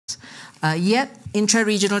Yet,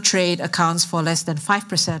 intra-regional trade accounts for less than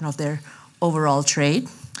 5% of their overall trade.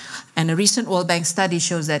 And a recent World Bank study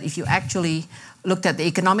shows that if you actually looked at the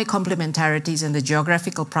economic complementarities and the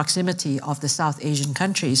geographical proximity of the South Asian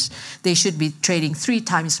countries, they should be trading 3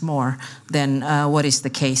 times more than what is the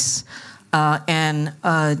case.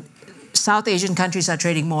 South Asian countries are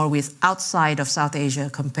trading more with outside of South Asia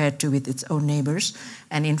compared to with its own neighbors.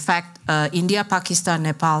 And in fact, India, Pakistan,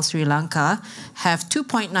 Nepal, Sri Lanka have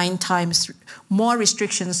 2.9 times more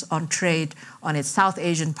restrictions on trade on its South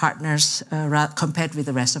Asian partners compared with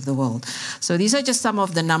the rest of the world. So these are just some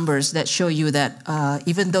of the numbers that show you that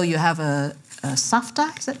even though you have a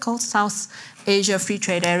SAFTA, is that called? South Asia Free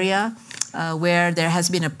Trade Area, where there has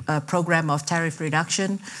been a program of tariff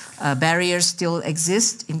reduction. Barriers still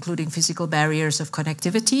exist, including physical barriers of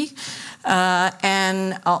connectivity.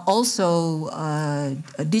 And also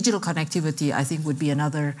digital connectivity, I think, would be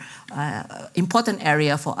another important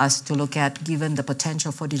area for us to look at, given the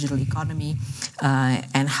potential for digital economy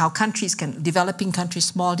and how countries can, developing countries,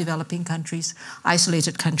 small developing countries,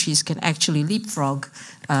 isolated countries can actually leapfrog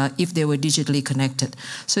if they were digitally connected.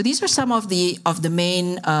 So these are some of the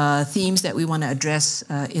main themes that we want to address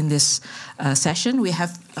in this session. We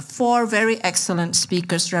have 4 very excellent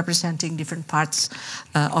speakers representing different parts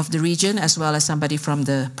of the region, as well as somebody from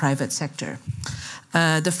the private sector.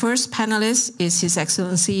 The first panelist is His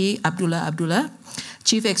Excellency Abdullah,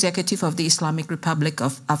 Chief Executive of the Islamic Republic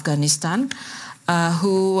of Afghanistan,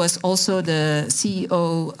 who was also the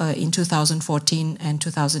CEO in 2014 and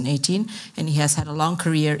 2018, and he has had a long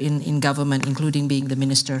career in government, including being the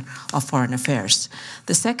Minister of Foreign Affairs.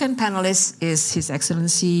 The second panelist is His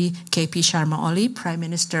Excellency KP Sharma Oli, Prime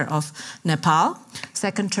Minister of Nepal.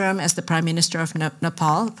 Second term as the Prime Minister of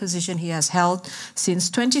Nepal, a position he has held since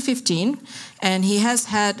 2015, and he has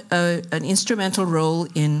had an instrumental role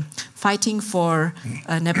in fighting for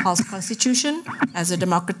Nepal's constitution as a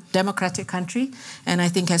democratic country, and I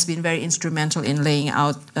think has been very instrumental in laying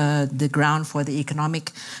out the ground for the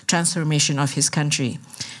economic transformation of his country.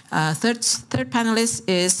 Third panelist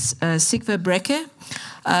is Sigve Brekke,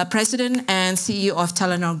 President and CEO of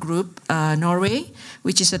Telenor Group Norway,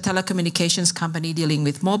 which is a telecommunications company dealing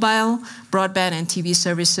with mobile, broadband, and TV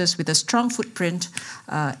services with a strong footprint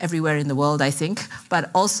everywhere in the world, I think, but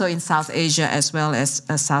also in South Asia as well as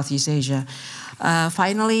Southeast Asia.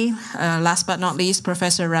 Finally, last but not least,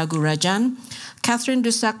 Professor Raghu Rajan, Catherine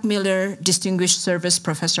Dusak Miller, Distinguished Service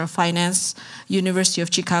Professor of Finance, University of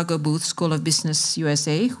Chicago Booth School of Business,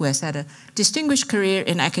 USA, who has had a distinguished career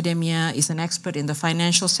in academia, is an expert in the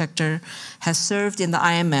financial sector, has served in the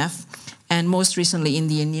IMF, and most recently in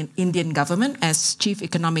the Indian government as Chief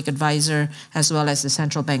Economic Advisor, as well as the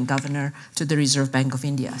Central Bank Governor to the Reserve Bank of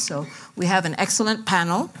India. So we have an excellent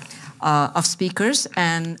panel of speakers,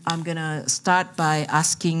 and I'm going to start by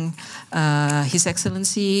asking His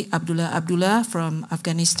Excellency Abdullah from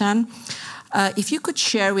Afghanistan, if you could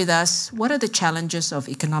share with us what are the challenges of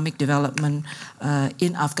economic development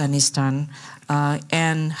in Afghanistan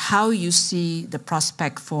and how you see the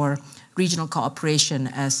prospect for regional cooperation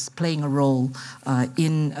as playing a role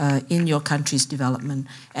in your country's development,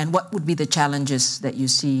 and what would be the challenges that you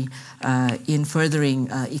see in furthering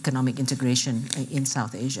economic integration in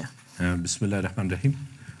South Asia? Bismillah ar-Rahman ar-Rahim.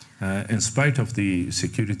 In spite of the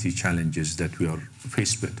security challenges that we are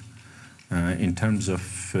faced with in terms of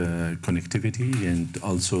connectivity and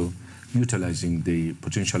also utilizing the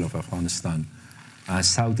potential of Afghanistan as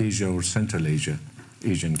South Asia or Central Asia,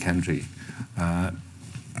 Asian country,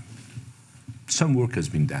 some work has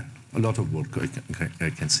been done. A lot of work, I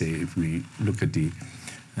can say, if we look at the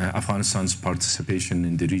Afghanistan's participation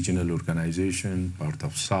in the regional organization, part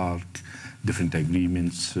of SAARC, different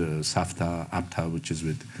agreements, SAFTA, APTA, which is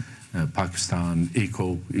with Pakistan,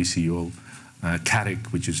 ACO, CARIC,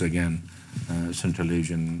 which is again Central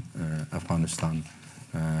Asian Afghanistan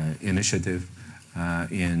initiative,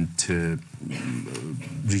 and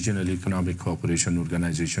Regional Economic Cooperation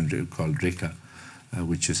Organization called RECA,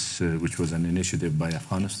 which was an initiative by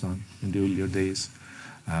Afghanistan in the earlier days.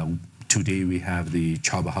 Today we have the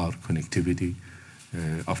Chabahar connectivity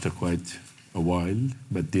after quite a while,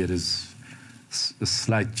 but there is a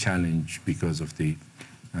slight challenge because of the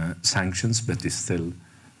sanctions, but it's still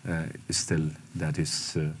that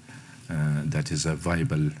is a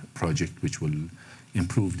viable project which will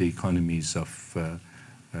improve the economies of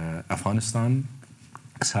Afghanistan,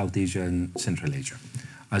 South Asia, and Central Asia.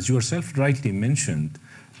 As you yourself rightly mentioned,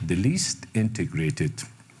 the least integrated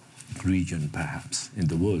region perhaps in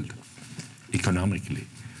the world economically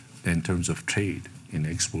in terms of trade in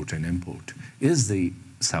export and import is the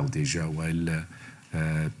South Asia, while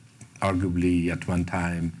arguably at one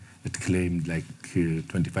time it claimed like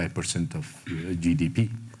 25% of GDP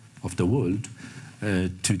of the world.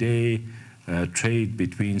 Today, trade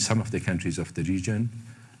between some of the countries of the region,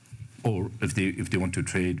 or if they want to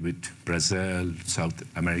trade with Brazil, South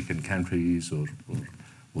American countries, or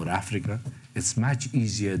Africa, it's much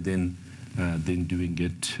easier than doing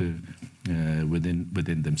it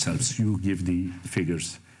within themselves. You give the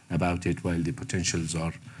figures about it, while the potentials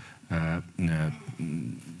are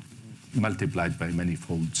multiplied by many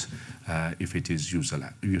folds if it is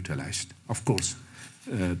utilized. Of course,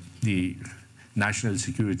 the national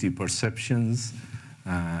security perceptions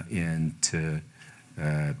and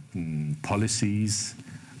policies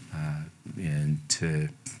and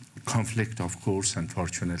conflict, of course,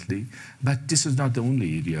 unfortunately. But this is not the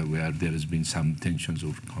only area where there has been some tensions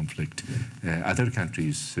or conflict. Other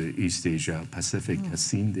countries, East Asia, Pacific, has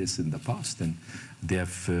seen this in the past, and they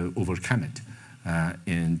have overcome it.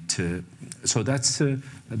 So that's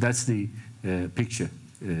the picture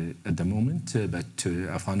at the moment. But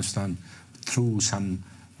Afghanistan, through some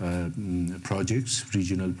projects,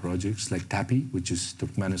 regional projects like TAPI, which is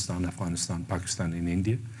Turkmenistan, Afghanistan, Pakistan, and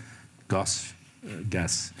India, gas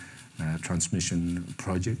transmission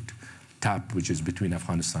project, TAP, which is between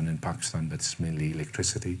Afghanistan and Pakistan, but it's mainly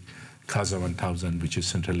electricity, CASA 1000, which is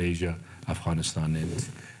Central Asia, Afghanistan, and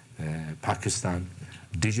Pakistan,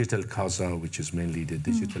 digital CASA, which is mainly the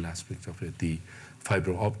digital aspect of it, the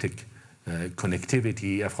fiber optic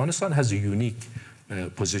connectivity. Afghanistan has a unique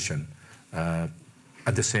position.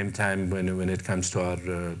 At the same time, when it comes to our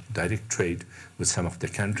direct trade with some of the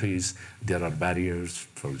countries, there are barriers.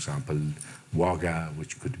 For example, Wagah,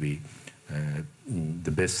 which could be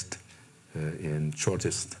the best and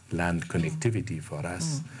shortest land connectivity for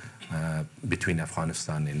us between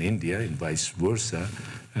Afghanistan and India, and vice versa,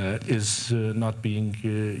 is not being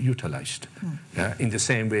utilized. In the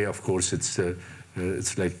same way, of course, it's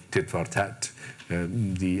like tit for tat.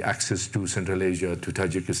 The access to Central Asia, to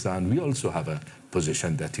Tajikistan, we also have a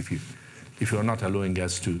position that if you are not allowing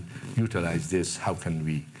us to utilize this, how can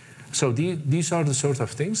we? So these are the sort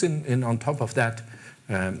of things, and on top of that,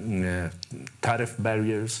 tariff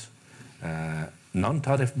barriers,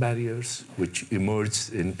 non-tariff barriers, which emerge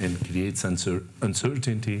and creates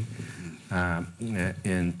uncertainty,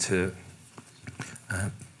 and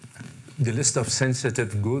the list of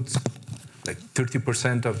sensitive goods, like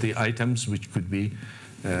 30% of the items which could be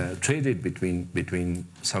traded between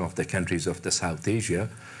some of the countries of the South Asia,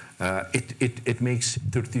 it makes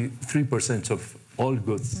 33% of all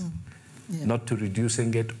goods, not to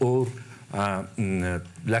reducing it, or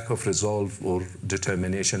lack of resolve or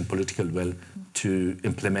determination, political will, to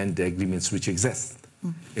implement the agreements which exist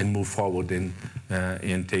and move forward and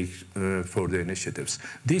take further initiatives.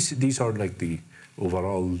 These are like the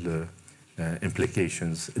overall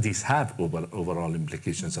implications. These have overall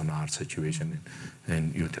implications on our situation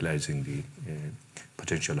in utilizing the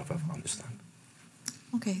potential of Afghanistan.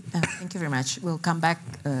 Okay, thank you very much. We'll come back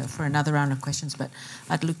for another round of questions, but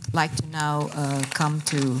I'd like to now come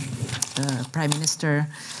to Prime Minister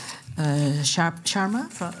Sharma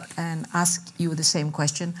and ask you the same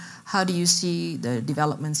question. How do you see the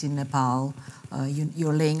developments in Nepal?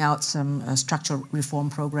 You're laying out some structural reform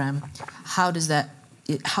program. How is that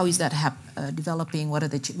developing? What are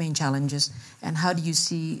the main challenges? And how do you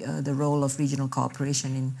see the role of regional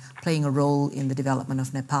cooperation in playing a role in the development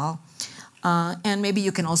of Nepal? And maybe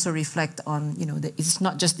you can also reflect on, it's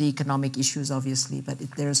not just the economic issues, obviously, but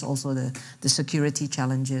there's also the security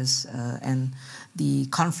challenges and the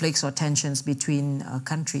conflicts or tensions between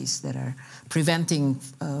countries that are preventing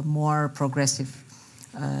more progressive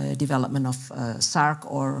development of SAARC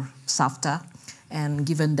or SAFTA. And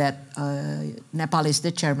given that Nepal is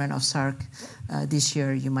the chairman of SAARC this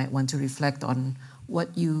year, you might want to reflect on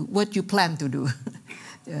what you plan to do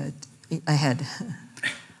ahead.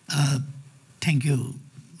 Thank you,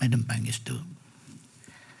 Madam Pangestu.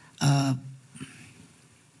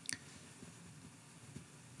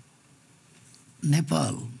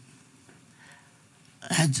 Nepal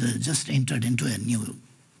has just entered into a new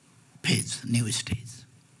phase, new stage.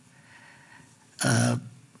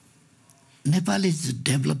 Nepal is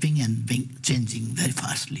developing and changing very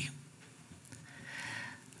fastly,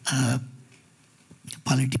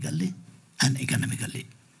 politically and economically.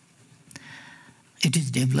 It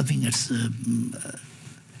is developing its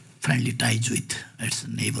friendly ties with its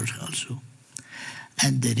neighbors also,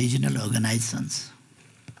 and the regional organizations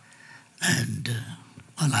and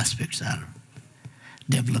all aspects are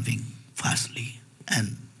developing fastly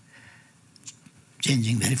and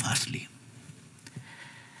changing very fastly.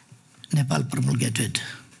 Nepal promulgated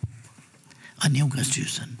a new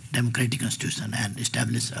constitution, democratic constitution, and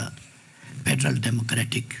established a federal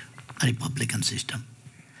democratic republican system.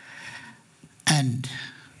 And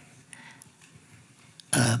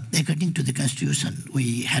according to the constitution,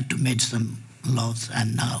 we had to make some laws,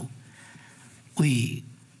 and now we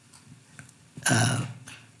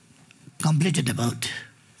completed about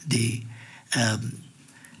the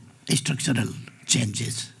structural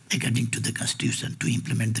changes according to the constitution to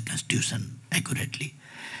implement the constitution accurately.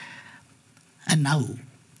 And now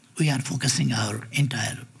we are focusing our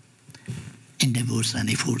entire endeavors and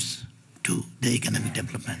efforts to the economic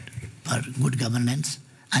development for good governance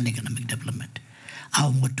and economic development.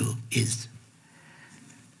 Our motto is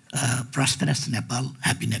prosperous Nepal,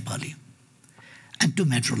 happy Nepali. And to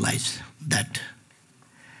materialize that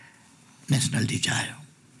national desire,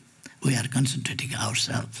 we are concentrating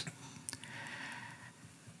ourselves.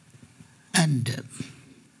 And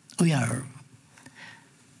we are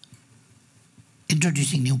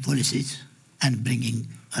introducing new policies and bringing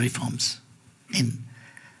reforms in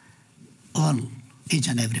each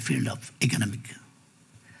and every field of economic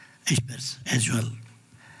aspects as well,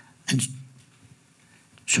 and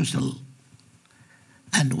social.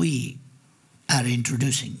 And we are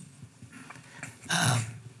introducing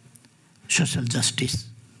social justice,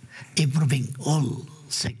 improving all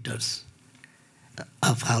sectors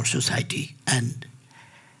of our society, and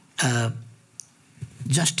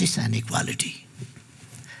justice and equality,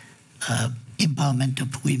 empowerment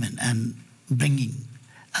of women, and bringing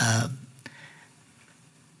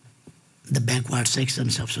the backward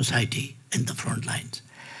sections of society in the front lines.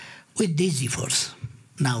 With these efforts,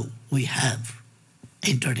 now we have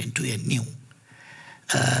entered into a new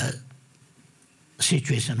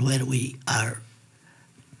situation where we are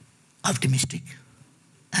optimistic,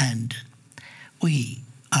 and we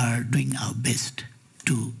are doing our best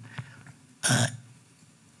to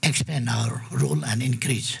expand our role and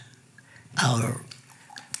increase our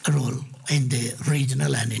role in the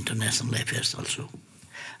regional and international affairs also.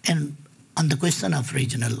 And on the question of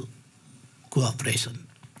regional cooperation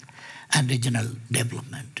and regional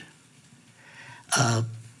development,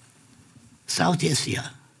 South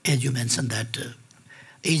Asia, as you mentioned, that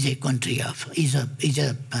is a country of, is a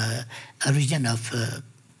region of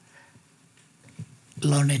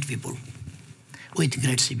learned people with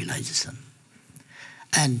great civilization.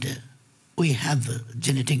 And we have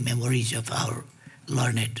genetic memories of our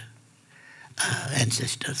learned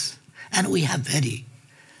ancestors. And we have very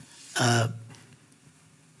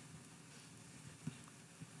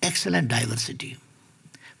excellent diversity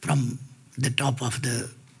from the top of the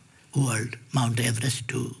world, Mount Everest,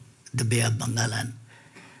 to the Bay of Bengal and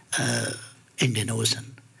Indian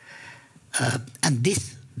Ocean. And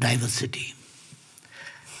this diversity,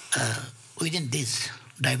 within this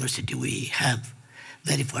diversity we have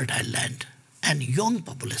very fertile land and young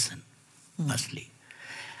population mostly.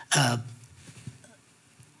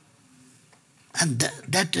 And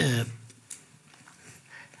that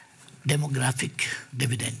demographic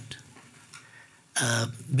dividend,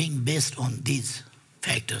 being based on these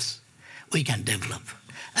factors, we can develop.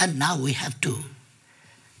 And now we have to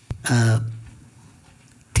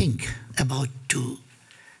think about to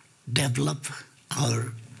develop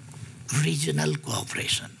our regional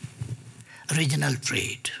cooperation, regional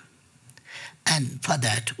trade. And for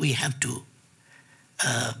that, we have to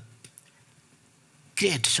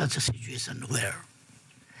create such a situation where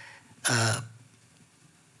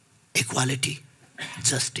equality,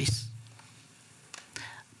 justice,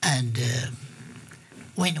 and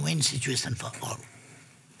win-win situation for all,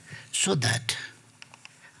 so that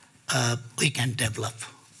we can develop,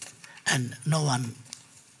 and no one,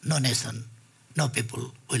 no nation, no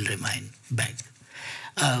people will remain back.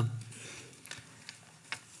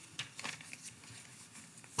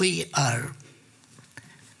 We are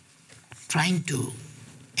trying to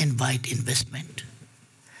invite investment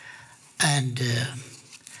and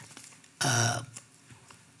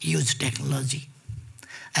use technology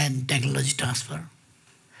and technology transfer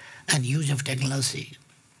and use of technology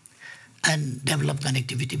and develop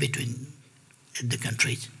connectivity between the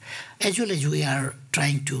countries. As well as we are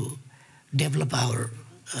trying to develop our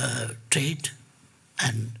trade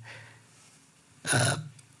and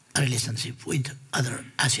relationship with other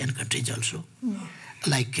ASEAN countries also.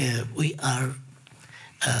 Like we are,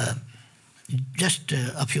 just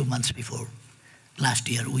a few months before, last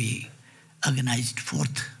year we organized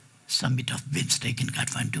 4th summit of BIMSTEC in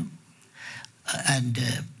Kathmandu, and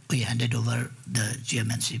we handed over the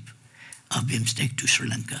chairmanship of BIMSTEC to Sri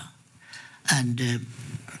Lanka. And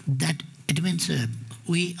that it means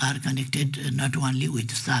we are connected not only with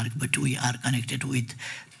SAARC, but we are connected with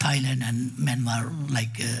Thailand and Myanmar,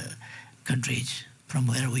 like countries from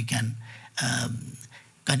where we can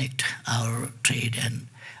connect our trade and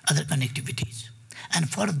other connectivities. And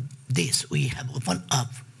for this, we have opened up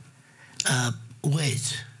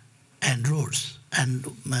ways and roads and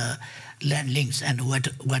land links and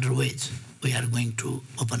waterways. We are going to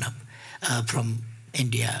open up from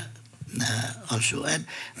India also, and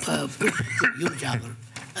use our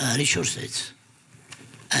resources.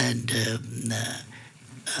 And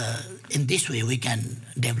in this way, we can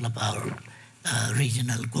develop our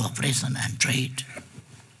regional cooperation and trade.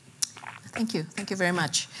 Thank you. Thank you very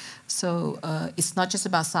much. So it's not just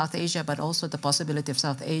about South Asia, but also the possibility of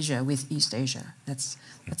South Asia with East Asia. That's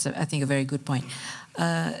I think, a very good point.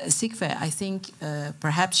 Sigve, I think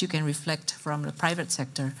perhaps you can reflect from the private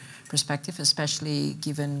sector perspective, especially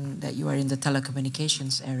given that you are in the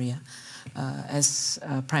telecommunications area. As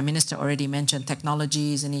Prime Minister already mentioned,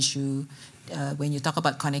 technology is an issue. When you talk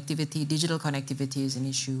about connectivity, digital connectivity is an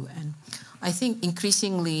issue. And I think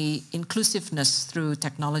increasingly inclusiveness through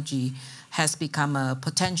technology has become a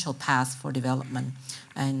potential path for development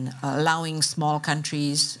and allowing small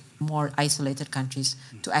countries, more isolated countries,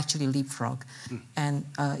 to actually leapfrog. And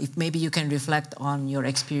if maybe you can reflect on your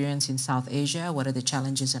experience in South Asia, what are the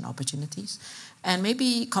challenges and opportunities? And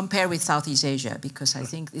maybe compare with Southeast Asia, because I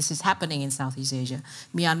think this is happening in Southeast Asia.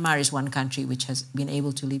 Myanmar is one country which has been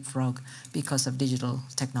able to leapfrog because of digital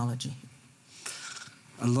technology.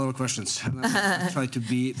 A lot of questions. I'll try to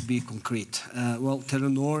be concrete. Well,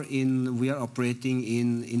 Telenor, we are operating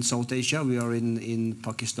in South Asia. We are in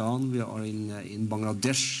Pakistan. We are in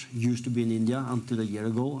Bangladesh. Used to be in India until a year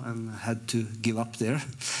ago and had to give up there.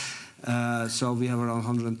 So we have around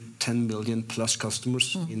 110 million plus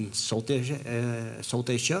customers in South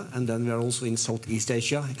Asia, and then we are also in Southeast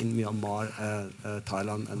Asia, in Myanmar,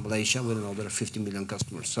 Thailand, and Malaysia, with another 50 million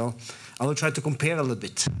customers. So I will try to compare a little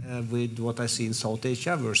bit with what I see in South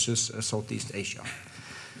Asia versus Southeast Asia.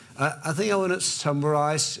 I think I want to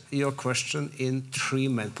summarize your question in 3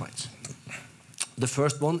 main points. The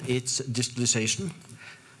first one, it's digitalization.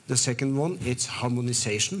 The second one, it's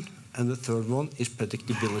harmonization. And the third one is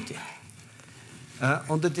predictability.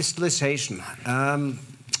 On the digitalization,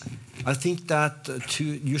 I think that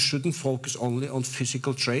you shouldn't focus only on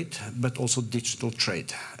physical trade, but also digital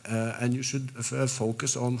trade. And you should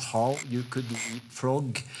focus on how you could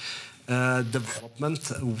leapfrog development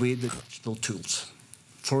with digital tools.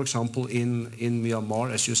 For example, in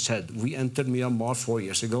Myanmar, as you said, we entered Myanmar 4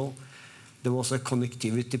 years ago. There was a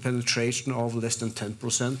connectivity penetration of less than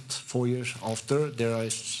 10%. 4 years after, there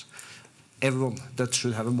is everyone that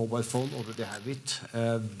should have a mobile phone already have it.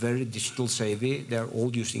 Very digital savvy. They are all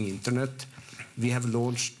using internet. We have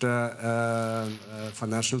launched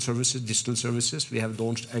financial services, digital services. We have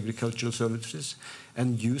launched agricultural services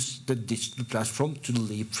and used the digital platform to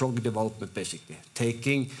leapfrog development, basically.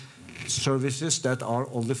 Taking services that are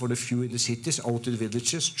only for the few in the cities out to the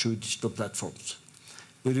villages through digital platforms.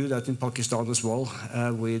 We do that in Pakistan as well,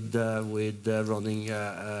 with running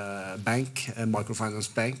a bank, a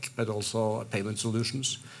microfinance bank, but also payment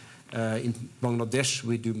solutions. In Bangladesh,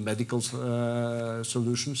 we do medical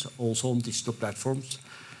solutions, also on digital platforms,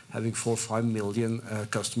 having 4 or 5 million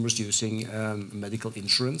customers using medical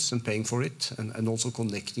insurance and paying for it, and also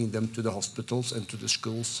connecting them to the hospitals and to the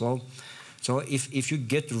schools. So if you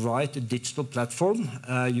get right a digital platform,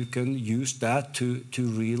 you can use that to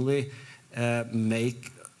really make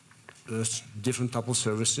different type of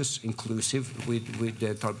services inclusive with the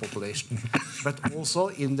entire population. But also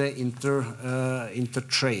in the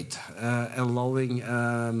inter-trade, allowing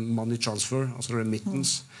money transfer, also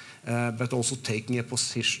remittance, but also taking a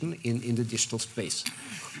position in the digital space.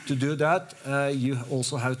 To do that, you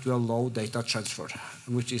also have to allow data transfer,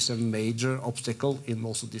 which is a major obstacle in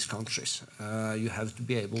most of these countries. You have to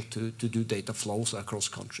be able to do data flows across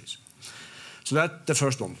countries. So that's the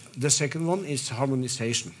first one. The second one is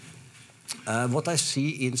harmonization. What I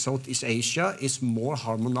see in Southeast Asia is more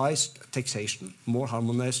harmonized taxation, more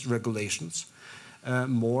harmonized regulations,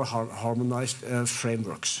 more harmonized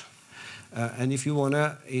frameworks. And if you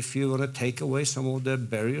wanna take away some of the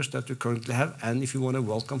barriers that we currently have, and if you wanna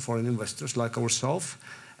welcome foreign investors like ourselves,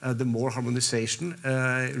 the more harmonization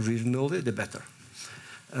regionally, the better.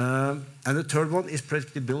 And the third one is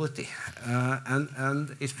predictability,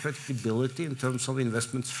 and it's predictability in terms of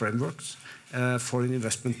investment frameworks, foreign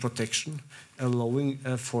investment protection, allowing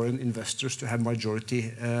foreign investors to have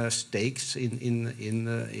majority stakes in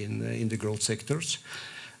the growth sectors.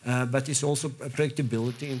 But it's also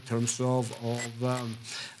predictability in terms of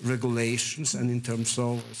regulations and in terms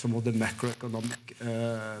of some of the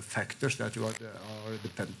macroeconomic factors that you are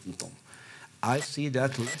dependent on. I see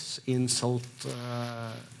that less in South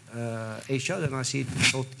Asia than I see in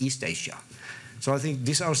Southeast Asia. So I think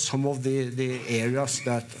these are some of the areas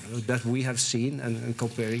that we have seen and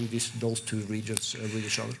comparing those two regions with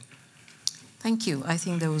each other. Thank you. I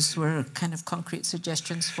think those were kind of concrete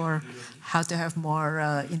suggestions for how to have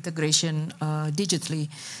more integration digitally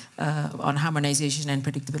on harmonization and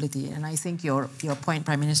predictability. And I think your point,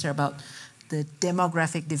 Prime Minister, about the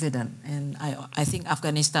demographic dividend, and I think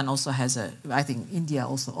Afghanistan also has I think India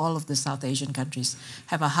also, all of the South Asian countries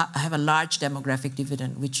have a large demographic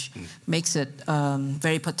dividend, which makes it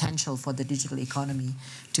very potential for the digital economy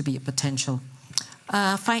to be a potential.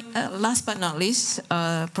 Last but not least,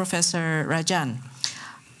 Professor Rajan,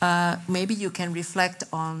 maybe you can reflect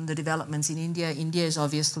on the developments in India. India is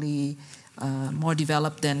obviously more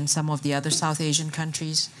developed than some of the other South Asian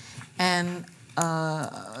countries. And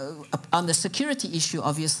on the security issue,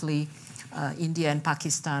 obviously, India and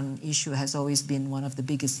Pakistan issue has always been one of the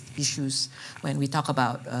biggest issues when we talk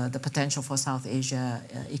about the potential for South Asia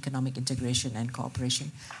economic integration and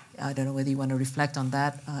cooperation. I don't know whether you want to reflect on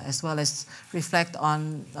that, as well as reflect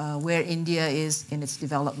on where India is in its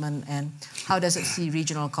development and how does it see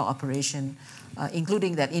regional cooperation,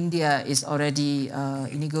 including that India is already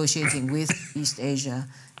negotiating with East Asia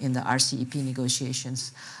in the RCEP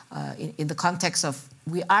negotiations. In the context of,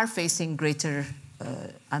 we are facing greater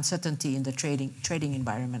uncertainty in the trading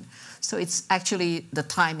environment. So it's actually, the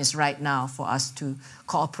time is right now for us to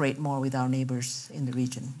cooperate more with our neighbors in the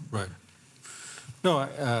region. Right. No,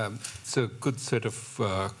 it's a good set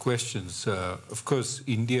of questions. Of course,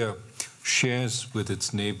 India shares with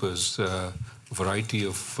its neighbors a variety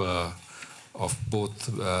of both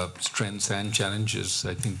strengths and challenges.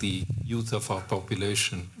 I think the youth of our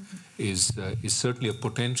population is certainly a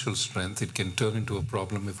potential strength. It can turn into a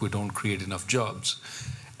problem if we don't create enough jobs.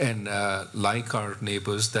 And like our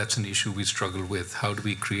neighbors, that's an issue we struggle with. How do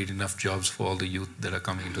we create enough jobs for all the youth that are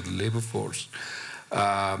coming into the labor force?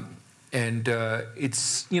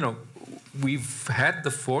 It's, you know, we've had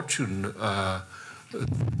the fortune,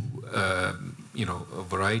 you know, a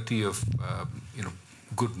variety of, you know,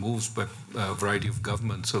 good moves by a variety of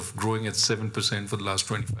governments of growing at 7% for the last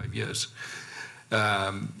 25 years.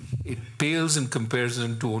 It pales in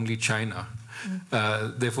comparison to only China.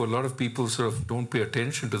 Therefore, a lot of people sort of don't pay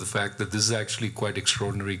attention to the fact that this is actually quite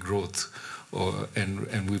extraordinary growth,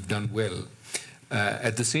 and we've done well.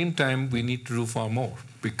 At the same time, we need to do far more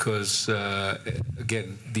because,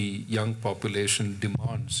 again, the young population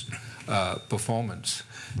demands performance.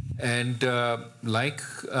 And like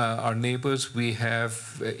our neighbors, we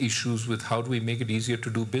have issues with how do we make it easier to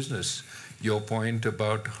do business. Your point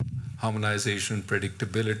about harmonization,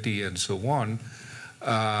 predictability, and so on.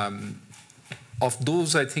 Of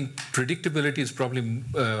those, I think predictability is probably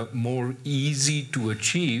more easy to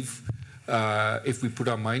achieve if we put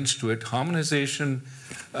our minds to it. Harmonization,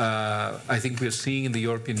 I think we're seeing in the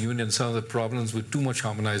European Union some of the problems with too much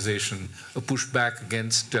harmonization, a pushback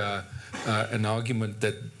against an argument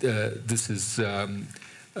that this is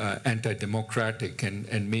anti-democratic,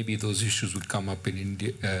 and maybe those issues would come up in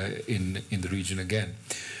India, in the region again.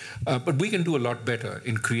 But we can do a lot better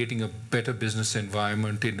in creating a better business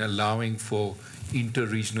environment, in allowing for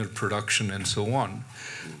inter-regional production and so on.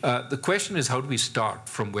 The question is, how do we start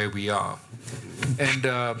from where we are? And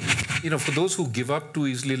you know, for those who give up too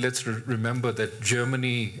easily, let's remember that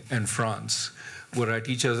Germany and France were at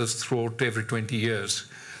each other's throat every 20 years.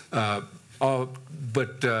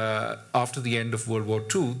 But after the end of World War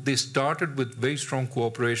II, they started with very strong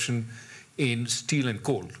cooperation in steel and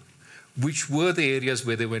coal, which were the areas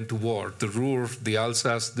where they went to war. The Ruhr, the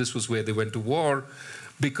Alsace, this was where they went to war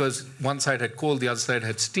because one side had coal, the other side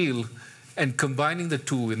had steel, and combining the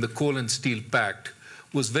two in the Coal and Steel Pact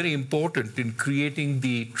was very important in creating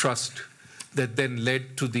the trust that then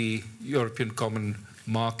led to the European Common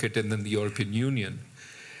Market and then the European Union.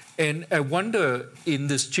 And I wonder, in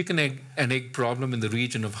this chicken and egg problem in the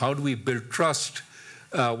region of how do we build trust,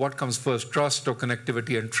 what comes first, trust or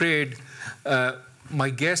connectivity and trade?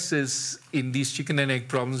 My guess is in these chicken and egg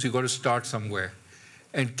problems, you've got to start somewhere.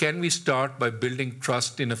 And can we start by building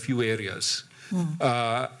trust in a few areas?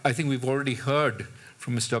 I think we've already heard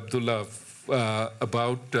from Mr. Abdullah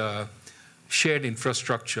about shared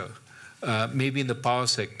infrastructure, maybe in the power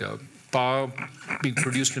sector. Power being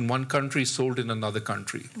produced in one country, sold in another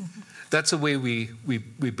country. That's the way we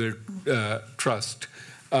build trust.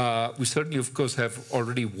 We certainly, of course, have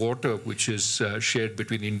already water, which is shared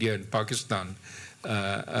between India and Pakistan.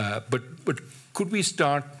 But could we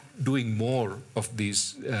start doing more of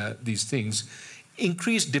these things?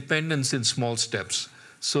 Increase dependence in small steps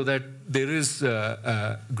so that there is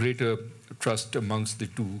greater trust amongst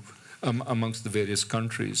the various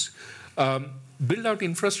countries. Build out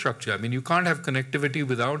infrastructure. I mean, you can't have connectivity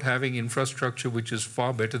without having infrastructure which is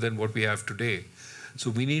far better than what we have today. So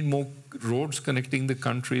we need more roads connecting the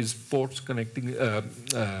countries, ports connecting,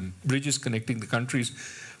 bridges connecting the countries.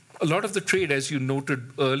 A lot of the trade, as you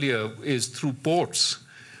noted earlier, is through ports,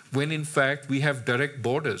 when in fact we have direct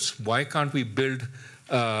borders. Why can't we build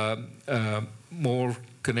more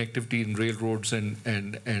connectivity in railroads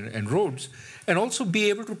and roads, and also be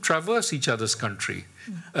able to traverse each other's country?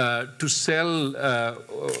 To sell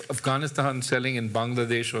Afghanistan selling in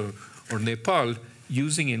Bangladesh or Nepal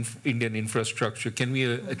using Indian infrastructure, can we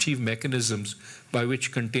achieve mechanisms by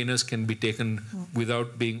which containers can be taken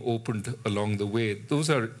without being opened along the way? Those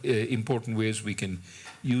are important ways we can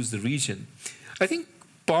use the region. I think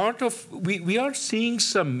part of, we are seeing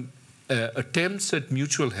some attempts at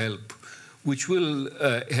mutual help, which will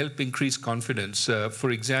help increase confidence. For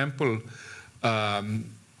example,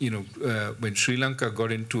 when Sri Lanka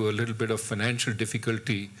got into a little bit of financial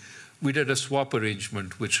difficulty, we did a swap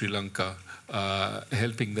arrangement with Sri Lanka,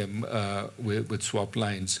 helping them with swap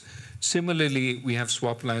lines. Similarly, we have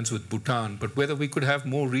swap lines with Bhutan, but whether we could have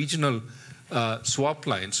more regional swap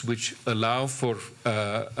lines which allow for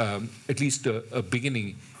at least a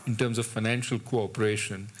beginning in terms of financial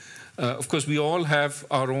cooperation. Of course, we all have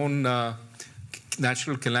our own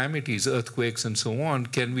natural calamities, earthquakes and so on.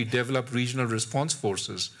 Can we develop regional response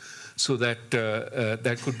forces so that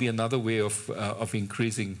that could be another way of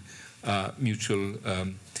increasing mutual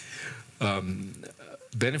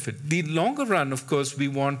benefit? The longer run, of course, we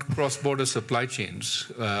want cross-border supply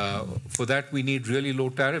chains. For that, we need really low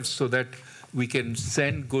tariffs so that we can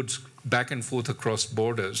send goods back and forth across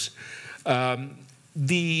borders.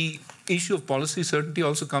 The issue of policy certainty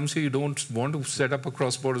also comes here. You don't want to set up a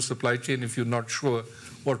cross-border supply chain if you're not sure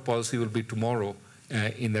what policy will be tomorrow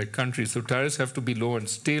in that country. So tariffs have to be low and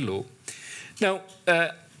stay low. Now,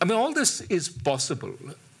 I mean, all this is possible.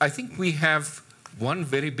 I think we have one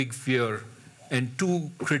very big fear and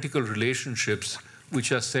two critical relationships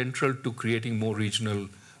which are central to creating more regional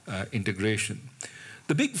integration.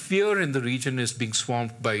 The big fear in the region is being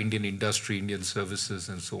swamped by Indian industry, Indian services,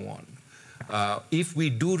 and so on. If we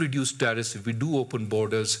do reduce tariffs, if we do open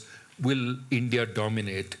borders, will India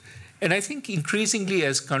dominate? And I think increasingly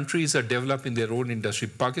as countries are developing their own industry,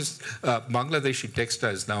 Bangladeshi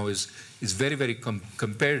textiles now is very, very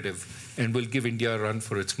competitive and will give India a run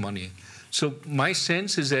for its money. So my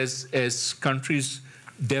sense is as countries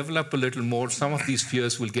develop a little more, some of these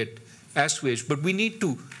fears will get assuaged. But we need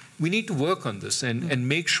to work on this and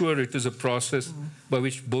make sure it is a process by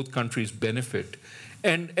which both countries benefit.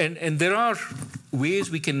 And there are ways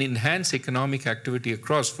we can enhance economic activity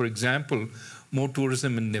across. For example, more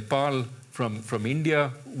tourism in Nepal from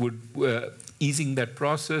India would easing that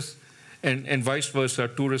process, and vice versa,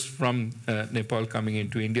 tourists from Nepal coming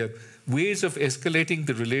into India. Ways of escalating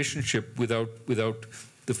the relationship without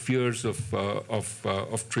the fears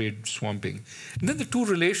of trade swamping. And then the two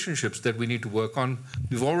relationships that we need to work on.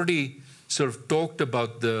 We've already sort of talked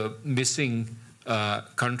about the missing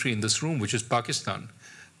country in this room, which is Pakistan,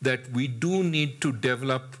 that we do need to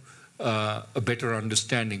develop a better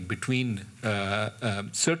understanding between,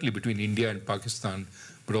 certainly between India and Pakistan,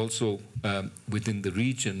 but also within the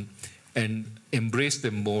region, and embrace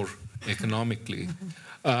them more economically.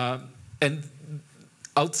 And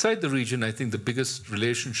outside the region, I think the biggest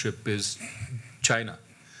relationship is China.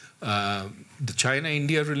 The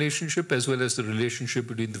China-India relationship, as well as the relationship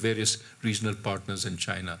between the various regional partners in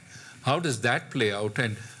China. How does that play out,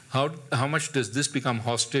 and how much does this become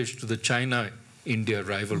hostage to the China-India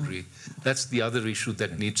rivalry? That's the other issue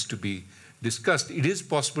that needs to be discussed. It is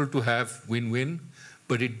possible to have win-win,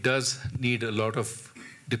 but it does need a lot of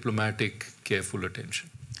diplomatic, careful attention.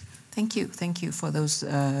 Thank you for those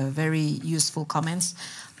very useful comments.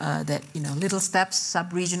 That little steps,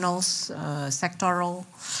 sub-regionals, sectoral,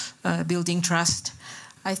 building trust.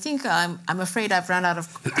 I think I'm afraid I've run out of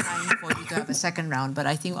time for you to have a second round, but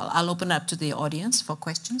I think I'll open up to the audience for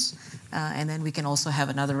questions, and then we can also have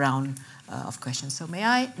another round of questions. So may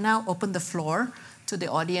I now open the floor to the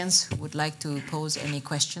audience who would like to pose any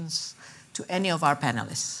questions to any of our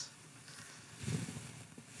panelists?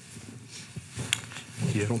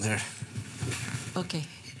 Here. From there. Okay.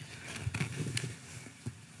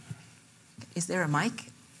 Is there a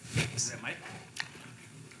mic? Is there a mic?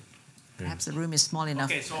 Perhaps the room is small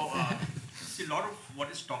enough. Okay, so see, a lot of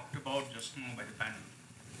what is talked about just now by the panel,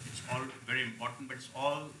 it's all very important, but it's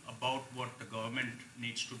all about what the government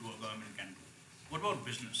needs to do, a government can do. What about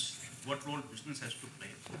business? What role business has to play?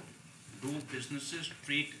 Do businesses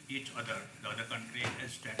treat each other, the other country,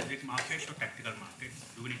 as strategic markets or tactical markets?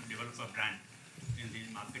 Do we need to develop a brand in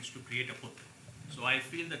these markets to create a pull? So I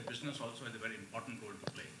feel that business also has a very important role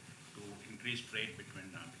to play to increase trade between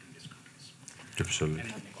these countries.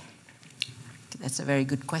 Absolutely. That's a very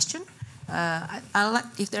good question.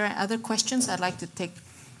 If there are other questions, I'd like to take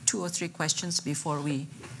 2 or 3 questions before we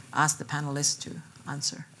ask the panelists to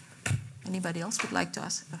answer. Anybody else would like to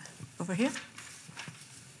ask? Over here?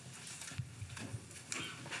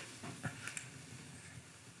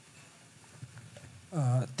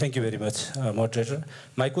 Thank you very much, moderator.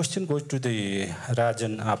 My question goes to the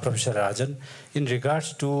Rajan, Professor Rajan. In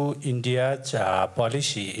regards to India's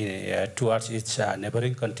policy towards its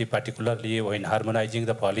neighboring country, particularly when harmonizing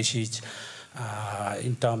the policies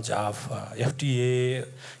in terms of FTA,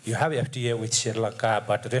 you have FTA with Sri Lanka,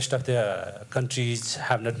 but the rest of the countries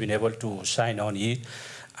have not been able to sign on it.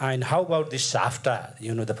 And how about this SAFTA,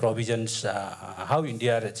 the provisions, how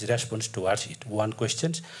India responds towards it? One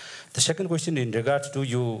question. The second question in regards to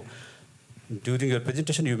you, during your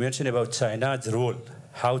presentation, you mentioned about China's role,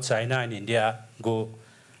 how China and India go,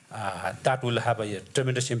 that will have a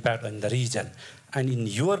tremendous impact on the region. And in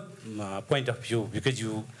your point of view, because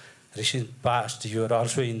you recent past, you are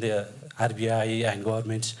also in the RBI and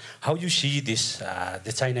governments, how you see this,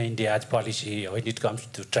 the China-India's policy when it comes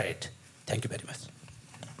to trade? Thank you very much.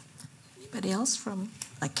 Anybody else from,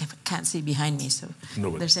 I can't see behind me, so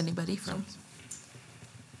Nobody. There's anybody from?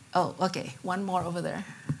 Oh, okay, one more over there.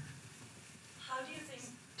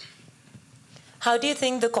 How do you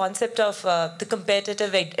think the concept of the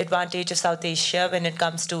competitive advantage of South Asia when it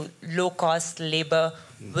comes to low-cost labor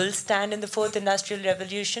will stand in the 4th Industrial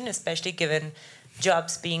Revolution, especially given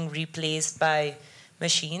jobs being replaced by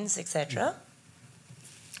machines, etc.?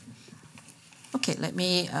 Okay, let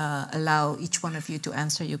me allow each one of you to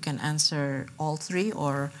answer. You can answer all 3,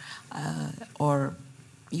 or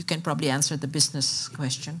you can probably answer the business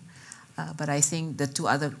question. But I think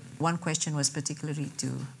one question was particularly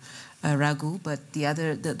to Raghu, but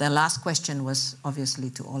the last question was obviously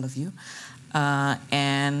to all of you.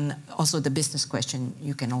 And also the business question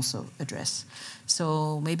you can also address.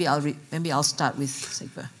 So maybe I'll start with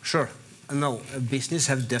Sigve. Sure. No, business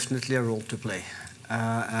have definitely a role to play.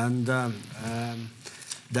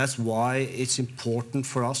 That's why it's important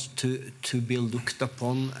for us to be looked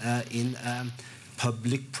upon in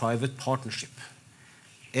public-private partnership.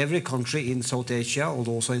 Every country in South Asia, or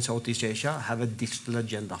also in Southeast Asia, have a digital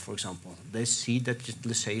agenda, for example. They see that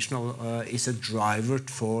digitalization is a driver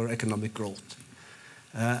for economic growth.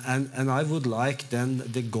 And I would like then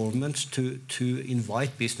the government to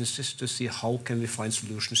invite businesses to see how can we find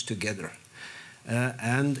solutions together.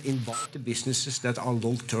 And invite the businesses that are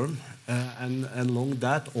long-term, and along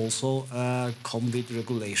that also come with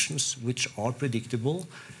regulations which are predictable,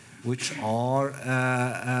 which are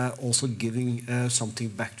also giving something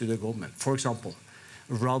back to the government. For example,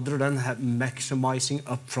 rather than maximizing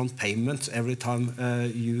upfront payments every time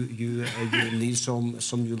you need some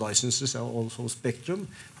new licenses or also spectrum,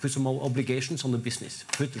 put some obligations on the business.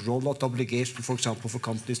 Put rollout obligations, for example, for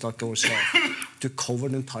companies like ourselves, to cover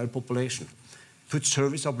the entire population. Put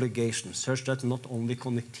service obligations such that not only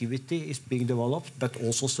connectivity is being developed, but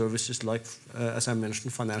also services like, as I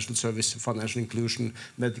mentioned, financial service, financial inclusion,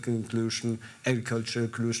 medical inclusion, agriculture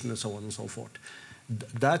inclusion, and so on and so forth.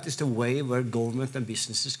 That is the way where government and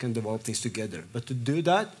businesses can develop things together. But to do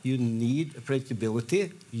that, you need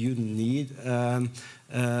predictability. You need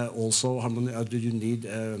also you need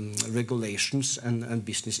regulations and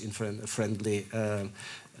business-friendly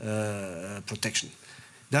protection.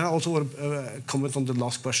 Then I also want to comment on the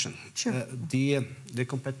last question. Sure. The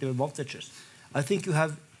competitive advantages. I think you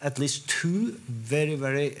have at least 2 very,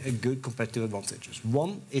 very good competitive advantages.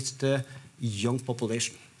 One is the young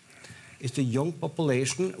population. It's the young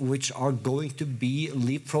population which are going to be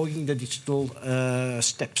leapfrogging the digital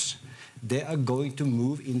steps. They are going to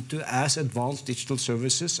move into as advanced digital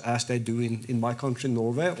services as they do in my country,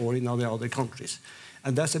 Norway, or in other countries.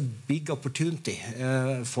 And that's a big opportunity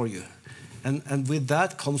for you. And with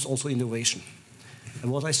that comes also innovation.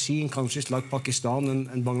 And what I see in countries like Pakistan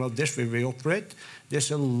and Bangladesh, where we operate, there's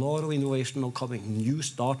a lot of innovation now coming. New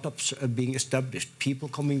startups are being established. People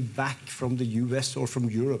coming back from the US or from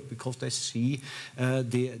Europe because they see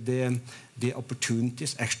the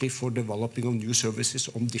opportunities actually for developing of new services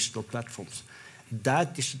on digital platforms.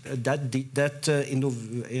 That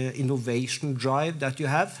innovation drive that you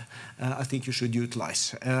have, I think you should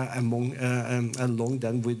utilize along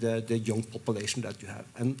then with the young population that you have.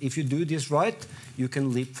 And if you do this right, you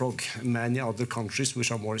can leapfrog many other countries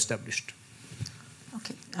which are more established.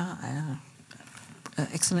 Okay.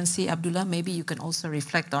 Excellency Abdullah, maybe you can also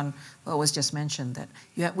reflect on what was just mentioned, that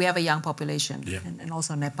we have a young population, yeah. and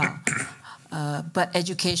also Nepal. But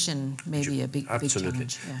education may be a big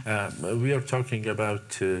challenge. Yeah. We are talking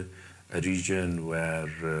about a region where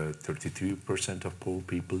 33% of poor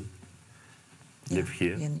people live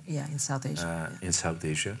here. In South Asia. In South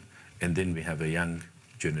Asia. And then we have a young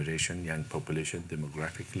generation, young population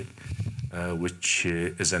demographically, which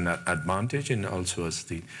is an advantage. And also, as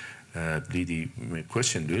the lady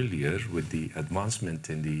questioned earlier, with the advancement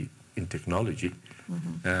in technology,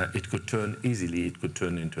 it could turn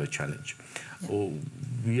into a challenge. Yeah.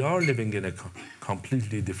 We are living in a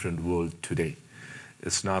completely different world today.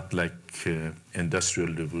 It's not like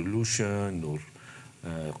industrial revolution or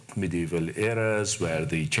medieval eras where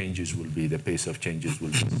the pace of changes will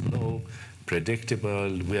be slow, predictable,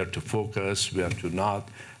 where to focus, where to not.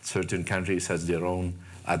 Certain countries has their own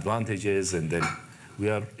advantages, and then we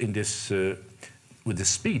are in this, with the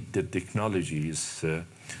speed that technology is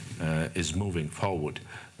moving forward.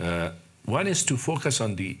 One is to focus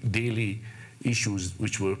on the daily issues,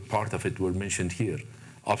 which were part of it were mentioned here: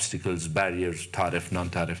 obstacles, barriers, tariff,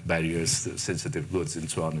 non-tariff barriers, sensitive goods, and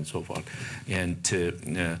so on and so forth, and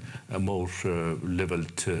a more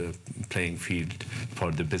leveled playing field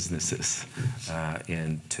for the businesses.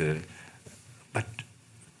 But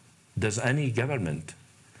does any government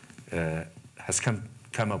has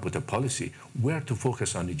come up with a policy where to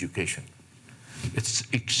focus on education? It's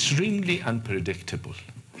extremely unpredictable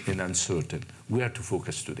and uncertain where to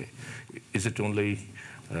focus today. Is it only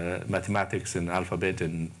mathematics and alphabet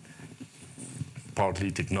and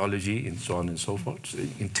partly technology and so on and so forth?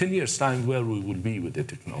 In 10 years' time, where we will be with the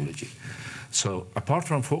technology? So apart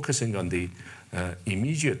from focusing on the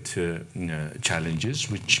immediate challenges,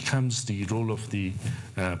 which comes the role of the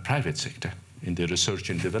private sector in the research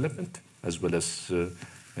and development, as well as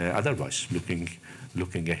otherwise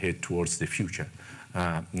looking ahead towards the future.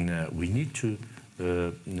 We need to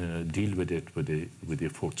deal with it with the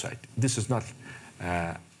foresight. This is not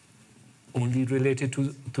only related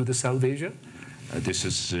to the South Asia. This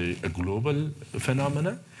is a global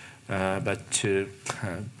phenomenon, but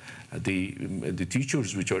the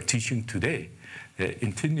teachers which are teaching today,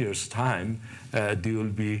 in 10 years' time, they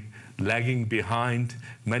will be lagging behind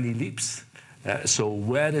many leaps. So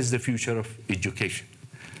where is the future of education,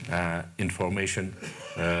 information,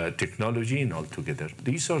 technology, and all together?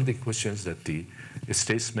 These are the questions that the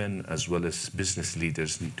statesmen as well as business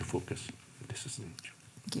leaders need to focus. This is the issue.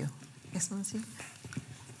 Thank you. Yes, Monsieur?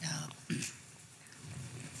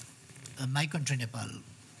 My country, Nepal,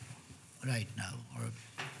 right now, or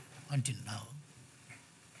until now,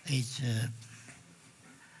 is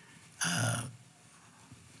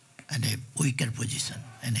in a weaker position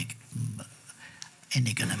in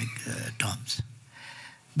economic terms.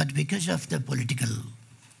 But because of the political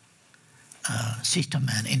system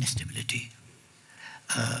and instability,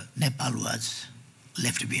 Nepal was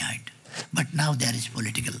left behind. But now there is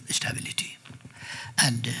political stability.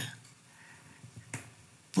 And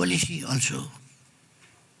policy also,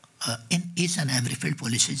 in each and every field,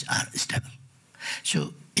 policies are stable.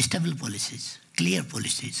 So stable policies, clear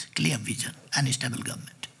vision, and a stable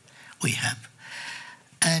government we have.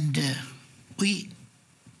 And we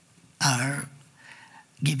are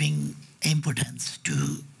giving importance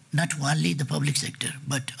to not only the public sector,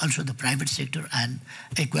 but also the private sector, and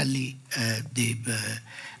equally the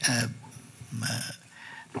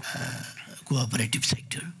cooperative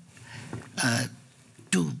sector,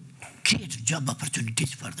 to create job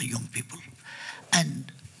opportunities for the young people,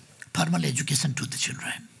 and formal education to the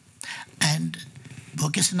children, and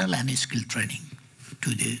vocational and skill training to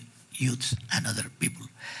the youths and other people.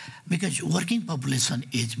 Because working population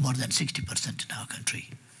is more than 60% in our country.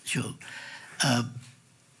 So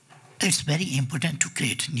it's very important to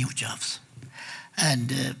create new jobs.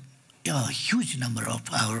 And a huge number of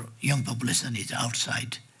our young population is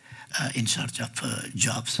outside in search of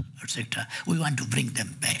jobs, etc. We want to bring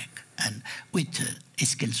them back, and with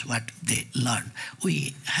skills what they learn,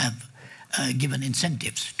 we have given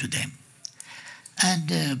incentives to them.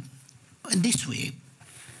 And in this way,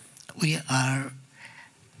 we are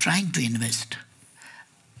trying to invest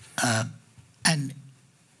and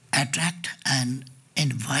attract and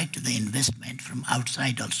invite the investment from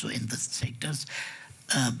outside also in the sectors,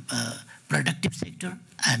 productive sector,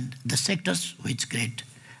 and the sectors which create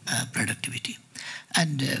productivity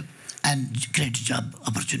and create job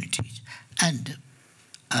opportunities. And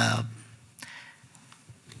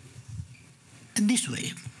in this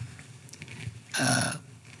way,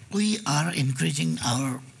 we are increasing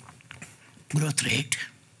our growth rate,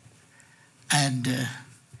 and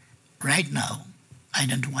right now, I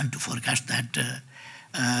don't want to forecast that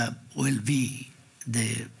will be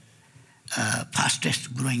the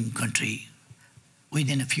fastest growing country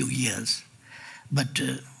within a few years. But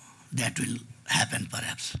that will happen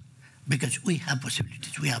perhaps, because we have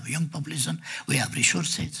possibilities. We have young population, we have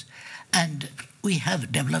resources, and we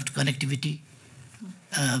have developed connectivity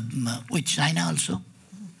with China also.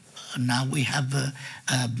 Now we have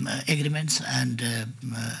agreements, and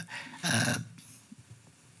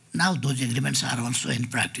now those agreements are also in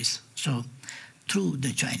practice. So through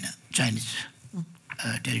the Chinese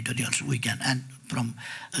territory also we can, and from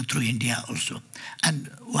through India also, and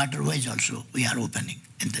waterways also we are opening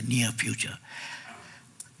in the near future,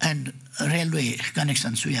 and railway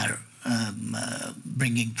connections we are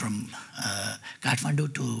bringing from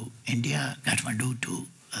Kathmandu to India, Kathmandu to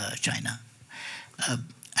China,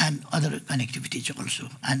 and other connectivities also,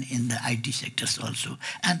 and in the IT sectors also,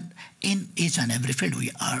 and in each and every field we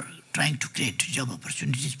are trying to create job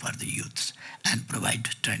opportunities for the youths and provide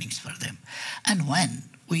trainings for them. And when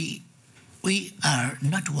we are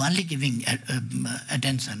not only giving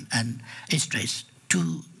attention and stress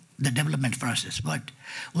to the development process, but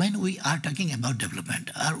when we are talking about development,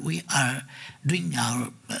 or we are doing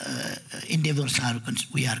our endeavors,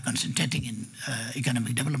 we are concentrating in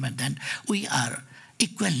economic development, then we are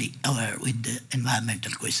equally aware with the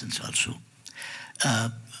environmental questions also.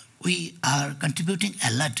 We are contributing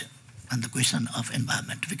a lot on the question of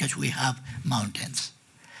environment, because we have mountains,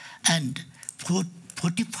 and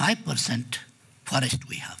 45% forest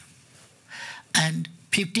we have, and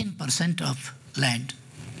 15% of land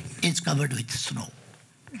is covered with snow.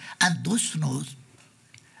 And those snows,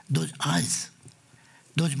 those ice,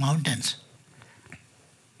 those mountains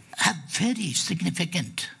have very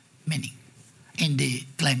significant meaning in the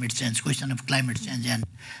climate change, question of climate change and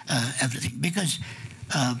everything, because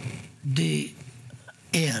the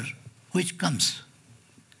air which comes,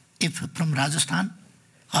 if from Rajasthan,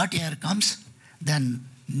 hot air comes, then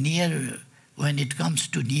when it comes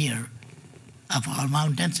to near of our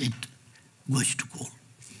mountains, it goes to cold.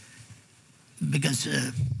 Because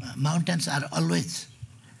mountains are always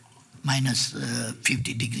minus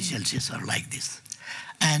 50 degrees Celsius or like this.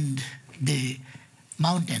 And the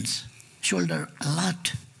mountains shoulder a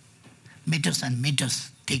lot, meters and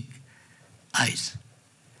meters thick ice,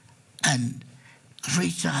 and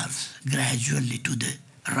recharge gradually to the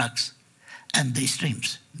rocks and the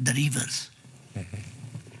streams, the rivers.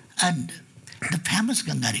 And the famous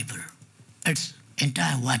Ganga River, its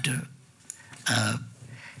entire water,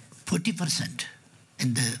 40%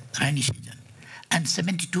 in the rainy season and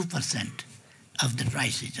 72% of the dry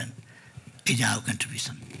season is our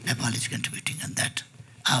contribution. Nepal is contributing on that.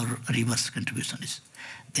 Our river's contribution is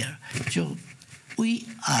there. So we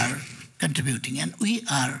are contributing, and we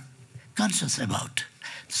are conscious about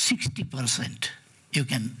 60%, you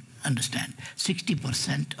can understand,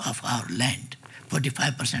 60% of our land,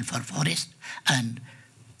 45% for forest and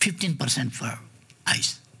 15% for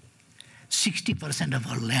ice. 60% of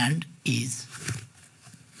our land is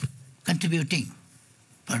contributing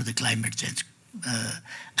for the climate change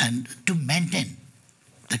and to maintain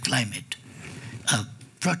the climate,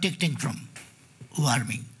 protecting from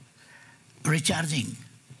warming, recharging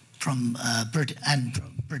from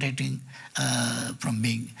protecting from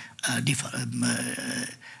being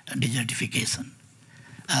desertification.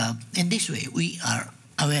 In this way, we are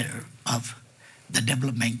aware of the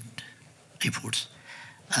development efforts,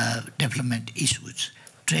 development issues,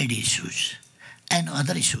 trade issues, and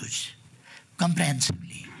other issues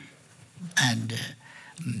comprehensively. And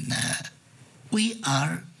we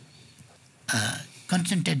are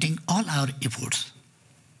concentrating all our efforts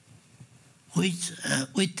with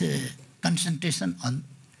concentration on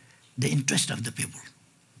the interest of the people,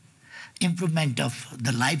 improvement of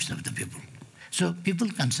the lives of the people. So people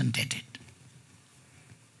concentrated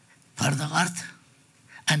for the earth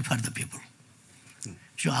and for the people.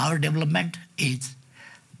 So our development is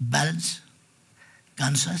balanced,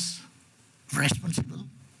 conscious, responsible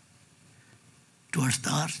towards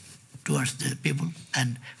the earth, towards the people,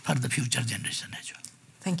 and for the future generation as well.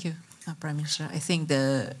 Thank you, Prime Minister. I think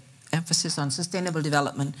the emphasis on sustainable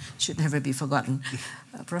development should never be forgotten.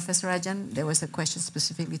 Professor Rajan, there was a question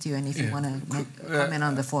specifically to you, and if you want to comment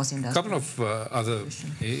on the fourth industry. A couple of other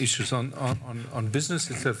issues on business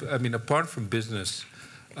itself. I mean, apart from business,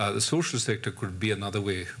 the social sector could be another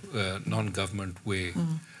way, non-government way.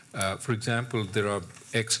 For example, there are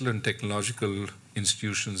excellent technological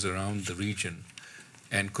institutions around the region,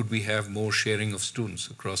 and could we have more sharing of students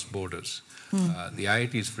across borders? The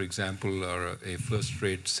IITs, for example, are a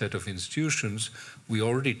first-rate set of institutions. We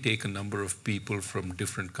already take a number of people from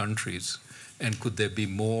different countries, and could there be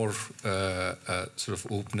more sort of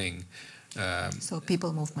opening? So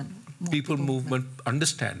people movement. People movement,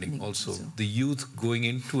 understanding also. So. The youth going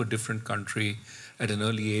into a different country at an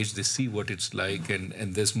early age, they see what it's like,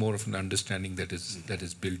 and there's more of an understanding that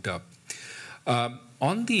is built up.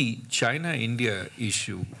 On the China-India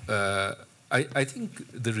issue, I think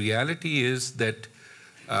the reality is that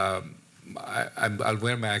I'll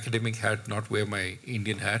wear my academic hat, not wear my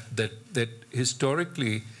Indian hat, that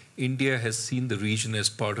historically India has seen the region as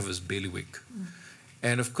part of its bailiwick.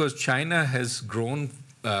 And of course, China has grown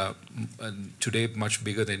today much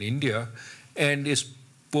bigger than India and is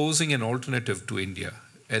posing an alternative to India.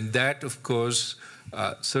 And that, of course,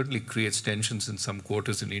 certainly creates tensions in some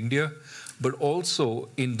quarters in India. But also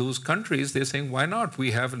in those countries, they're saying, why not?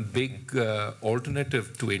 We have a big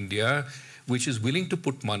alternative to India, which is willing to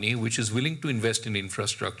put money, which is willing to invest in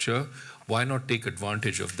infrastructure. Why not take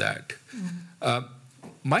advantage of that?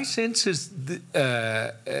 My sense is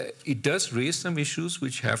it does raise some issues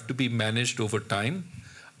which have to be managed over time.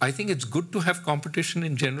 I think it's good to have competition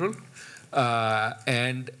in general.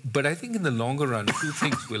 But I think in the longer run, two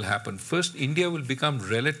things will happen. First, India will become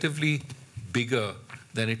relatively bigger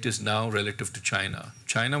than it is now relative to China.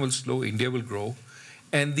 China will slow, India will grow.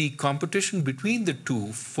 And the competition between the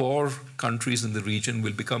two for countries in the region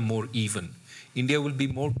will become more even. India will be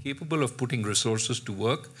more capable of putting resources to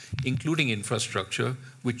work, including infrastructure,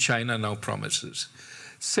 which China now promises.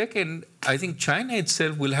 Second, I think China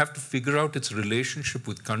itself will have to figure out its relationship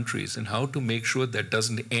with countries and how to make sure that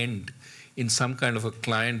doesn't end in some kind of a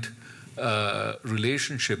client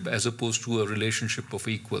relationship as opposed to a relationship of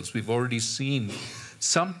equals. We've already seen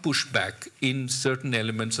some pushback in certain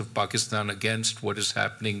elements of Pakistan against what is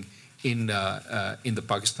happening in the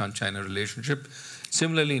Pakistan-China relationship.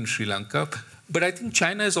 Similarly in Sri Lanka. But I think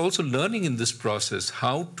China is also learning in this process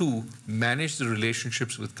how to manage the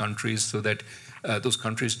relationships with countries so that those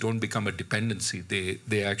countries don't become a dependency.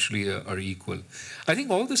 They actually are equal. I think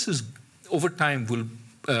all this is, over time, will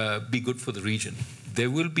be good for the region. There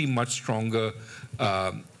will be much stronger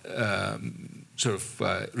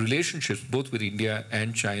relationships both with India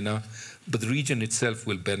and China, but the region itself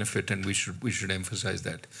will benefit, and we should emphasize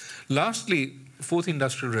that. Lastly, fourth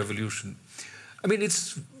industrial revolution. I mean,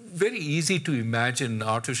 it's very easy to imagine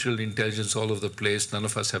artificial intelligence all over the place. None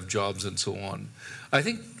of us have jobs and so on. I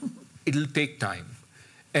think it'll take time.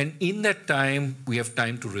 And in that time, we have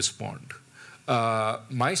time to respond.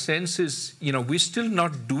 My sense is, we're still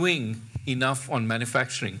not doing enough on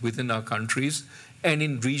manufacturing within our countries and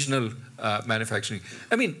in regional manufacturing.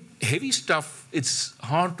 I mean, heavy stuff, it's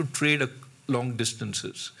hard to trade long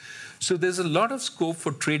distances. So there's a lot of scope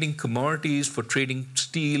for trading commodities, for trading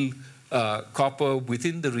steel, copper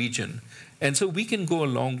within the region. And so we can go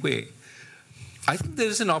a long way. I think there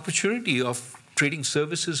is an opportunity of trading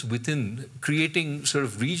services within, creating sort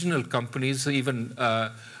of regional companies even,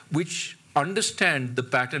 which understand the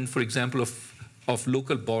pattern, for example, of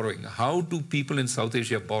local borrowing. How do people in South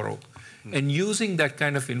Asia borrow? And using that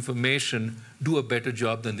kind of information, do a better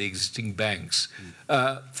job than the existing banks.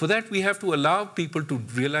 For that, we have to allow people to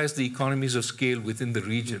realize the economies of scale within the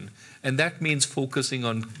region. And that means focusing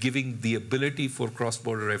on giving the ability for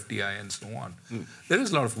cross-border FDI and so on. There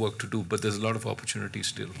is a lot of work to do, but there's a lot of opportunity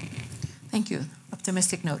still. Thank you.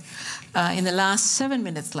 Optimistic note. In the last 7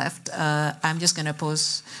 minutes left, I'm just going to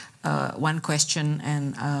pose one question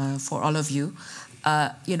and for all of you.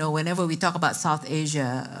 Whenever we talk about South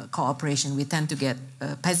Asia cooperation, we tend to get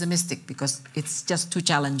pessimistic because it's just too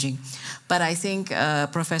challenging. But I think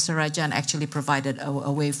Professor Rajan actually provided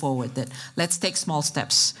a way forward that let's take small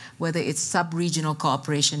steps, whether it's sub-regional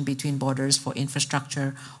cooperation between borders for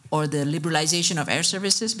infrastructure or the liberalization of air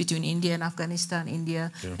services between India and Afghanistan,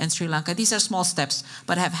 India and Sri Lanka. These are small steps,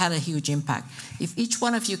 but have had a huge impact. If each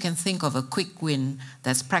one of you can think of a quick win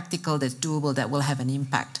that's practical, that's doable, that will have an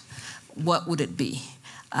impact, what would it be?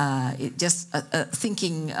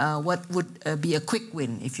 Thinking what would be a quick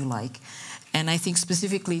win, if you like. And I think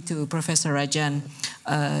specifically to Professor Rajan,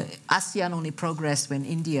 ASEAN only progressed when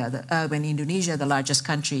Indonesia, the largest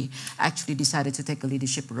country, actually decided to take a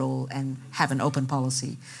leadership role and have an open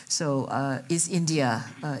policy. So is India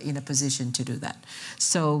in a position to do that?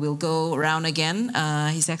 So we'll go around again.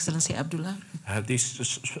 His Excellency Abdullah.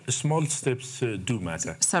 These small steps do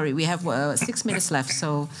matter. Sorry, we have 6 minutes left,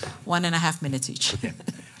 so 1.5 minutes each. Okay.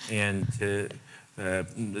 And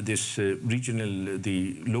this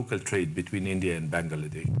the local trade between India and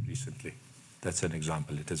Bangladesh recently, that's an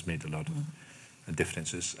example. It has made a lot of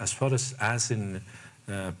differences. As far as in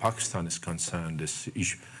Pakistan is concerned, this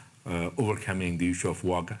issue, overcoming the issue of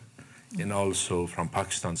Wagah, and also from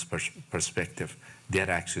Pakistan's perspective, their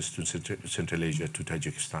access to Central Asia, to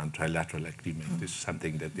Tajikistan, trilateral agreement is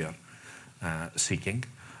something that they are seeking.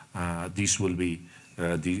 These will be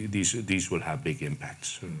these will have big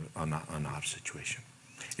impacts on our situation.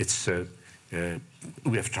 It's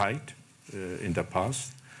We have tried in the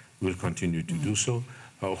past. We'll continue to do so.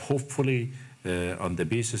 Hopefully, on the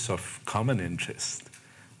basis of common interest,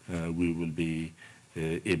 we will be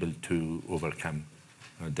able to overcome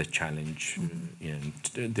the challenge, and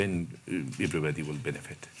then everybody will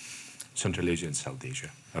benefit. Central Asia and South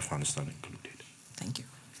Asia, Afghanistan included. Thank you.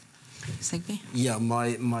 Sigby? Yeah,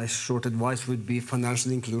 my short advice would be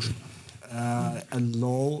financial inclusion.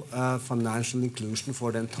 Allow financial inclusion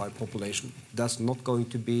for the entire population. That's not going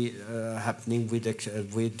to be happening with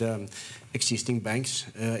existing banks.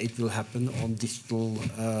 It will happen on digital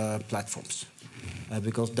platforms.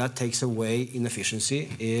 Because that takes away inefficiency,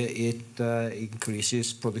 it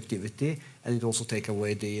increases productivity, and it also takes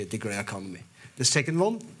away the grey economy. The second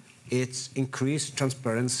one, it's increase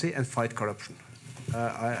transparency and fight corruption.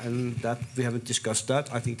 And that we haven't discussed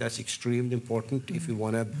that. I think that's extremely important if we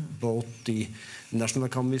want both the national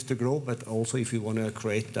economies to grow, but also if we want to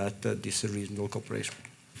create that this regional cooperation.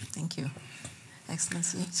 Thank you.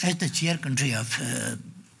 Excellency. As the chair country of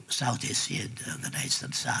South Asia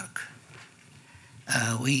Organization SAARC,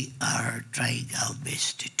 we are trying our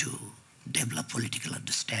best to develop political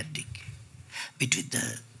understanding between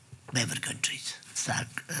the member countries,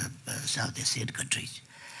 SAARC, South Asian countries.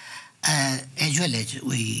 As well as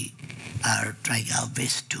we are trying our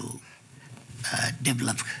best to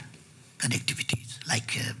develop connectivities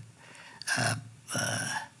like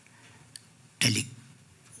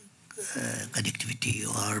connectivity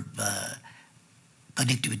or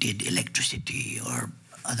connectivity in electricity or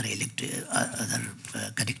other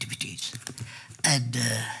connectivities. And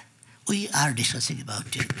we are discussing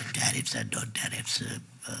about tariffs and non-tariffs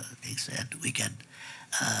things, and we can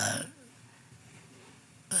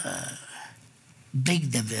bring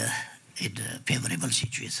them in a favorable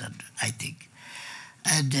situation, I think.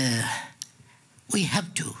 And we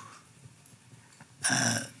have to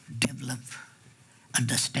develop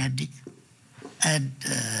understanding and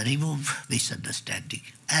remove misunderstanding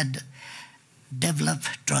and develop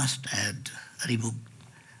trust and remove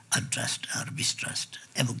untrust or mistrust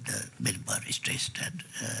among the member states and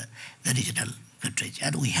the regional countries.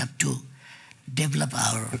 And we have to develop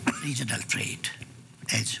our regional trade,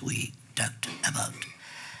 as we talked about.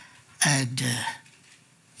 And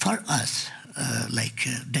for us, like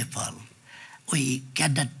Nepal, we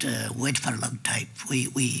cannot wait for a long time.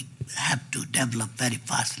 We have to develop very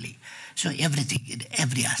fastly. So everything, in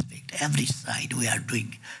every aspect, every side, we are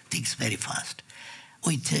doing things very fast.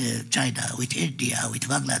 With China, with India, with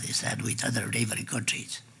Bangladesh, and with other neighboring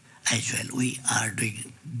countries as well, we are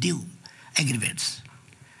doing new agreements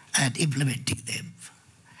and implementing them.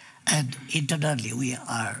 And internally, we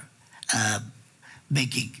are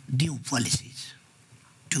making new policies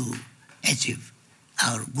to achieve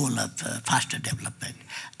our goal of faster development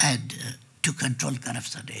and to control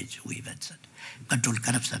corruption, as we mentioned. Control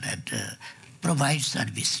corruption and provide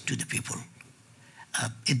service to the people.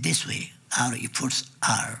 In this way, our efforts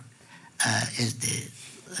are, as the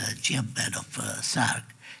chairman of SAARC,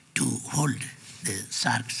 to hold the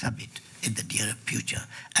SAARC summit in the near future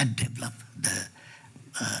and develop the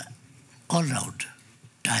all-round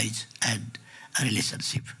ties and a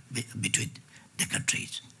relationship between the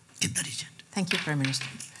countries in the region. Thank you, Prime Minister.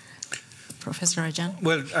 Professor Rajan?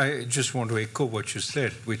 Well, I just want to echo what you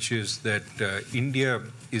said, which is that India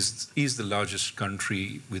is the largest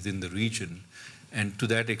country within the region, and to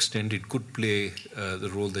that extent it could play the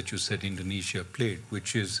role that you said Indonesia played,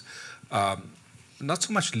 which is not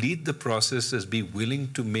so much lead the process as be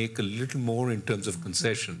willing to make a little more in terms of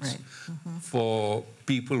concessions for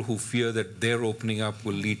people who fear that their opening up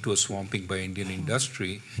will lead to a swamping by Indian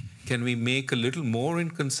industry. Can we make a little more in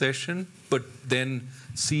concession, but then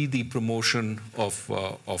see the promotion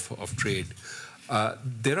of trade?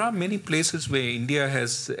 There are many places where India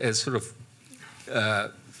has sort of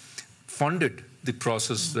funded the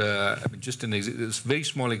process. I mean, just a very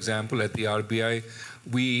small example, at the RBI,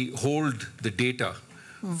 we hold the data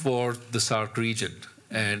for the SAARC region,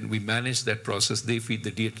 and we manage that process. They feed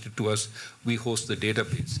the data to us. We host the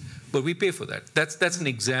database, but we pay for that. That's an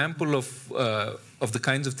example of the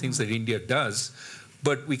kinds of things that India does.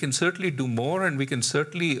 But we can certainly do more, and we can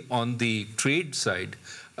certainly, on the trade side,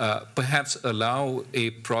 perhaps allow a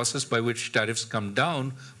process by which tariffs come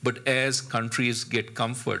down, but as countries get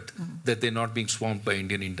comfort that they're not being swamped by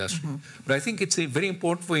Indian industry. But I think it's very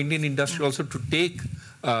important for Indian industry also to take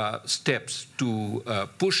steps to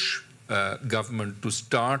push government to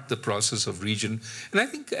start the process of region. And I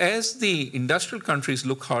think as the industrial countries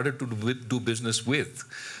look harder to do business with,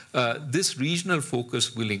 this regional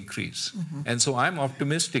focus will increase. And so I'm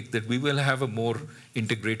optimistic that we will have a more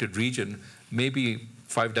integrated region, maybe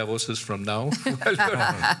 5 Davoses from now.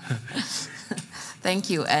 Thank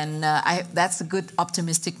you. And that's a good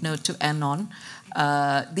optimistic note to end on.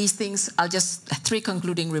 These things, three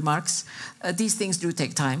concluding remarks. These things do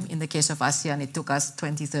take time. In the case of ASEAN, it took us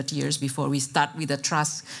 20, 30 years before we start with the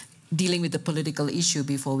trust, dealing with the political issue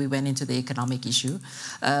before we went into the economic issue.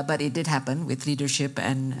 But it did happen with leadership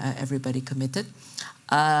and everybody committed.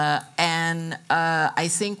 I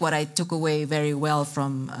think what I took away very well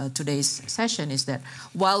from today's session is that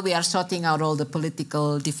while we are sorting out all the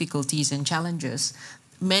political difficulties and challenges,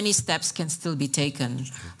 many steps can still be taken,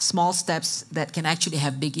 small steps that can actually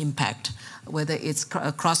have big impact, whether it's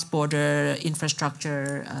cross-border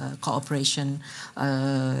infrastructure cooperation,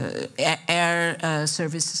 air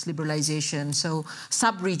services liberalization, so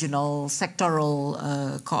sub-regional,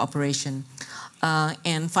 sectoral cooperation.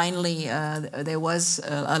 And finally, there was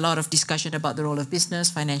a lot of discussion about the role of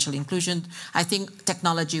business, financial inclusion. I think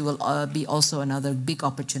technology will be also another big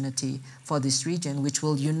opportunity for this region, which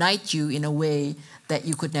will unite you in a way that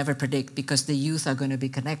you could never predict, because the youth are going to be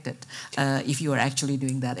connected if you are actually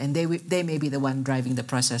doing that. And they may be the one driving the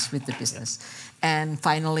process with the business. And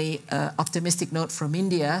finally, optimistic note from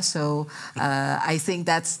India. So I think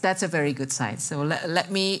that's a very good sign. So let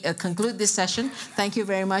me conclude this session. Thank you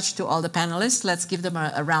very much to all the panelists. Let's give them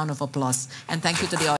a round of applause. And thank you to the audience.